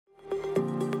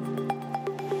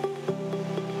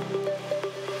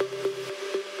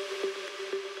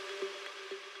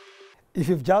If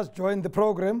you've just joined the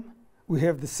program, we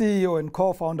have the CEO and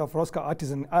co-founder of Roska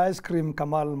Artisan Ice Cream,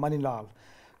 Kamal Manilal.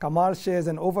 Kamal shares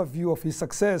an overview of his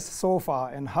success so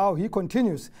far and how he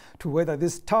continues to weather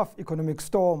this tough economic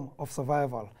storm of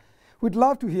survival. We'd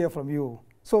love to hear from you,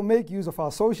 so make use of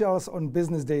our socials on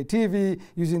Business Day TV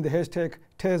using the hashtag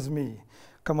 #TesMe.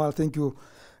 Kamal, thank you.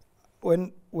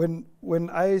 When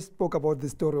I spoke about the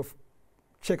story of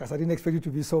Checkers, I didn't expect you to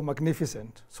be so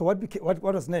magnificent. So what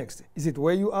was next? Is it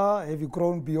where you are? Have you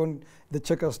grown beyond the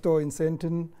Checkers store in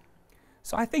Sandton?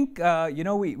 So I think,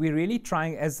 we're really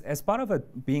trying, as part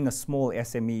of being a small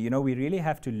SME, we really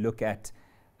have to look at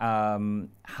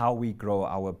how we grow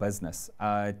our business.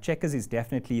 Checkers is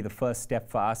definitely the first step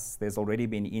for us. There's already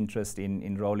been interest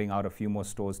in rolling out a few more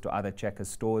stores to other Checkers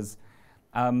stores.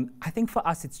 I think for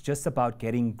us, it's just about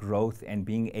getting growth and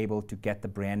being able to get the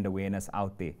brand awareness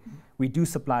out there. We do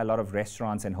supply a lot of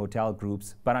restaurants and hotel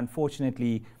groups, but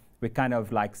unfortunately, we kind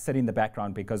of like sit in the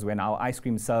background because when our ice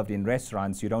cream is served in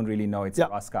restaurants, you don't really know it's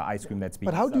Roska ice cream that's being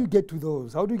served. But how do you get to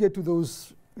those? How do you get to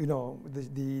those, the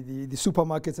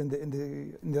supermarkets and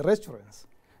the restaurants?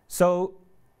 So,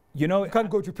 you can't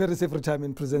go to Paris every time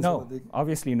and present. No,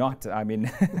 obviously not. I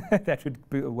mean, that would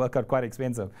work out quite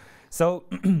expensive. So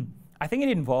I think it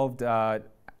involved,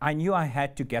 I knew I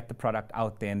had to get the product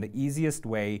out there, and the easiest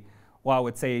way, well, I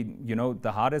would say,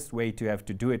 the hardest way to have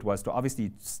to do it was to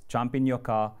obviously jump in your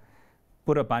car,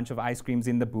 put a bunch of ice creams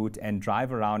in the boot, and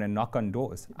drive around and knock on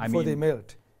doors. Before they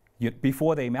melt.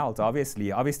 Before they melt,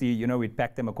 obviously. Obviously, we'd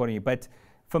pack them accordingly. But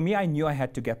for me, I knew I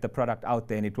had to get the product out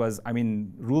there, and it was,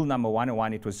 rule number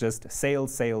 101, it was just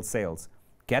sales, sales, sales.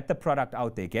 Get the product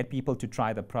out there, get people to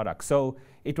try the product. So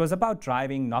it was about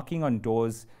driving, knocking on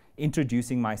doors,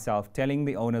 introducing myself, telling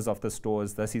the owners of the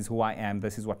stores, this is who I am,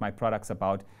 this is what my product's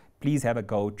about. Please have a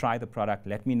go, try the product,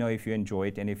 let me know if you enjoy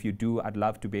it, and if you do, I'd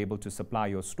love to be able to supply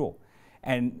your store.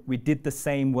 And we did the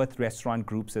same with restaurant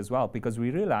groups as well, because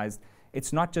we realized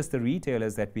it's not just the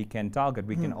retailers that we can target,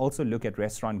 we can also look at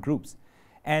restaurant groups.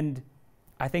 And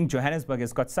I think Johannesburg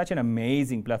has got such an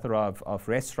amazing plethora of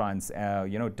restaurants,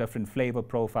 different flavor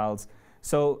profiles.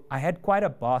 So I had quite a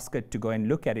basket to go and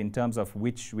look at in terms of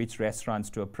which restaurants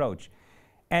to approach.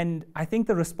 And I think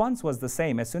the response was the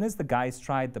same. As soon as the guys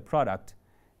tried the product,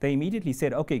 they immediately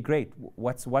said, okay, great,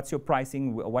 what's your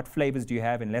pricing, what flavors do you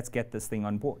have, and let's get this thing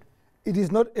on board. It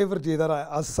is not every day that I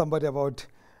ask somebody about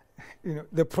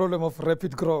the problem of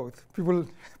rapid growth. People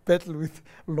battle with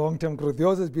long-term growth.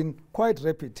 Yours has been quite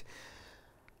rapid.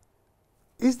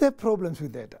 Is there problems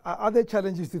with that? Are there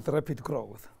challenges with rapid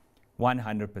growth?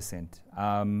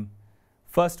 100%.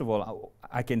 First of all,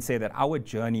 I can say that our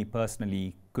journey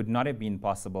personally could not have been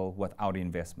possible without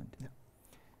investment. Yeah.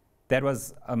 That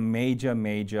was a major,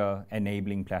 major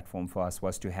enabling platform for us,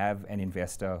 was to have an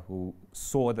investor who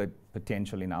saw the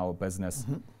potential in our business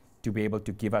to be able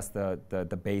to give us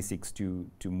the basics to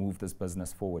move this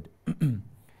business forward.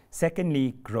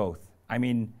 Secondly, growth.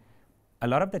 A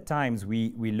lot of the times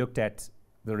we looked at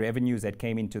the revenues that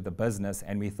came into the business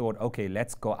and we thought, okay,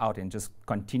 let's go out and just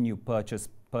continue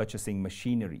purchasing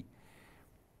machinery.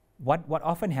 What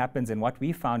often happens and what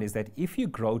we found is that if you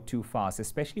grow too fast,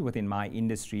 especially within my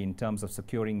industry in terms of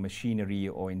securing machinery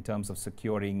or in terms of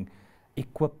securing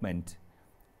equipment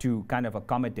to kind of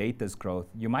accommodate this growth,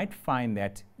 you might find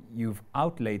that you've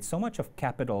outlaid so much of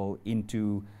capital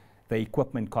into the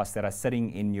equipment costs that are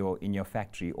sitting in your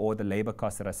factory, or the labor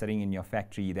costs that are sitting in your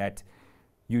factory, that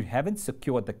you haven't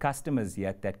secured the customers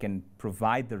yet that can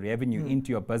provide the revenue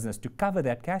into your business to cover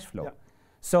that cash flow. Yeah.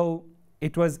 So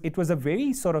it was a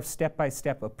very sort of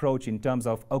step-by-step approach in terms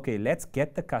of, okay, let's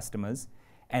get the customers,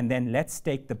 and then let's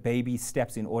take the baby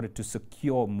steps in order to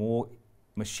secure more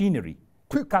machinery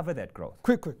to cover that growth.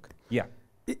 Quick. Yeah.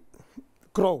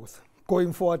 Growth,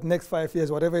 going forward, next 5 years,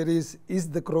 whatever it is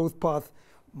the growth path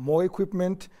more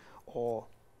equipment, or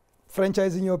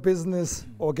franchising your business,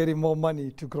 or getting more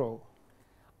money to grow?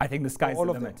 I think the sky's the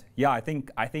limit. Yeah, I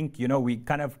think we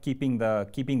kind of keeping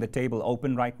the table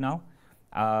open right now.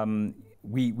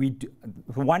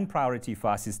 One priority for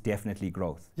us is definitely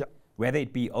growth. Yeah. Whether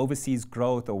it be overseas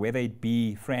growth or whether it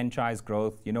be franchise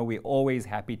growth, we're always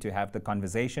happy to have the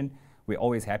conversation. We're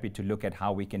always happy to look at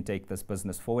how we can take this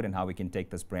business forward and how we can take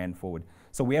this brand forward.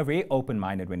 So we are very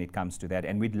open-minded when it comes to that,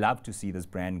 and we'd love to see this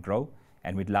brand grow,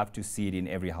 and we'd love to see it in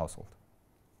every household.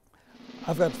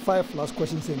 I've got 5 last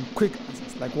questions in quick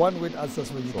answers, like one-word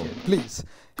answers when you can. Please,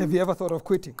 have you ever thought of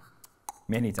quitting?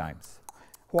 Many times.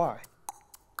 Why?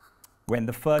 When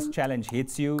the first challenge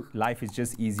hits you, life is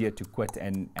just easier to quit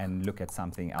and look at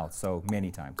something else. So many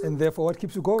times. And therefore, what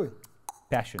keeps you going?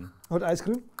 Passion. Not ice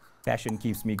cream? Passion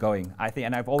keeps me going. I think,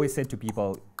 and I've always said to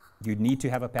people, You need to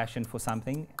have a passion for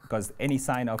something, because any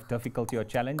sign of difficulty or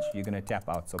challenge, you're going to tap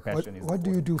out. So passion is. What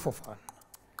do you do for fun?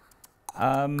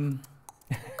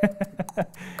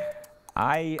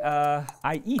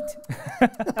 I eat.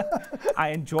 I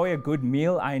enjoy a good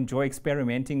meal. I enjoy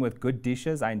experimenting with good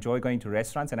dishes. I enjoy going to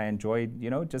restaurants, and I enjoy,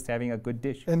 just having a good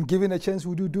dish. And given a chance,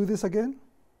 would you do this again?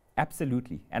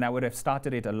 Absolutely. And I would have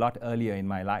started it a lot earlier in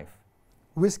my life.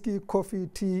 Whiskey, coffee,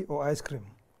 tea, or ice cream?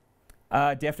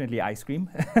 Definitely ice cream.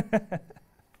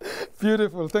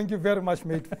 Beautiful. Thank you very much,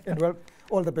 mate. And well,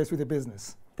 all the best with the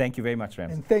business. Thank you very much,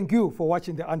 Rams. And thank you for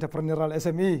watching the Entrepreneurial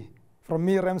SME. From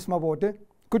me, Rams Mabote,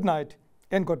 good night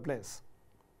and God bless.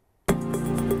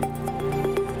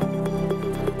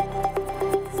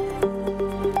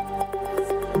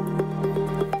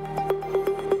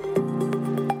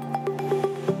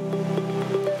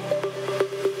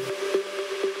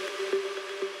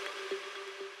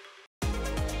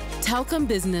 Telkom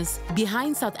Business,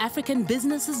 behind South African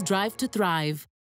businesses' drive to thrive.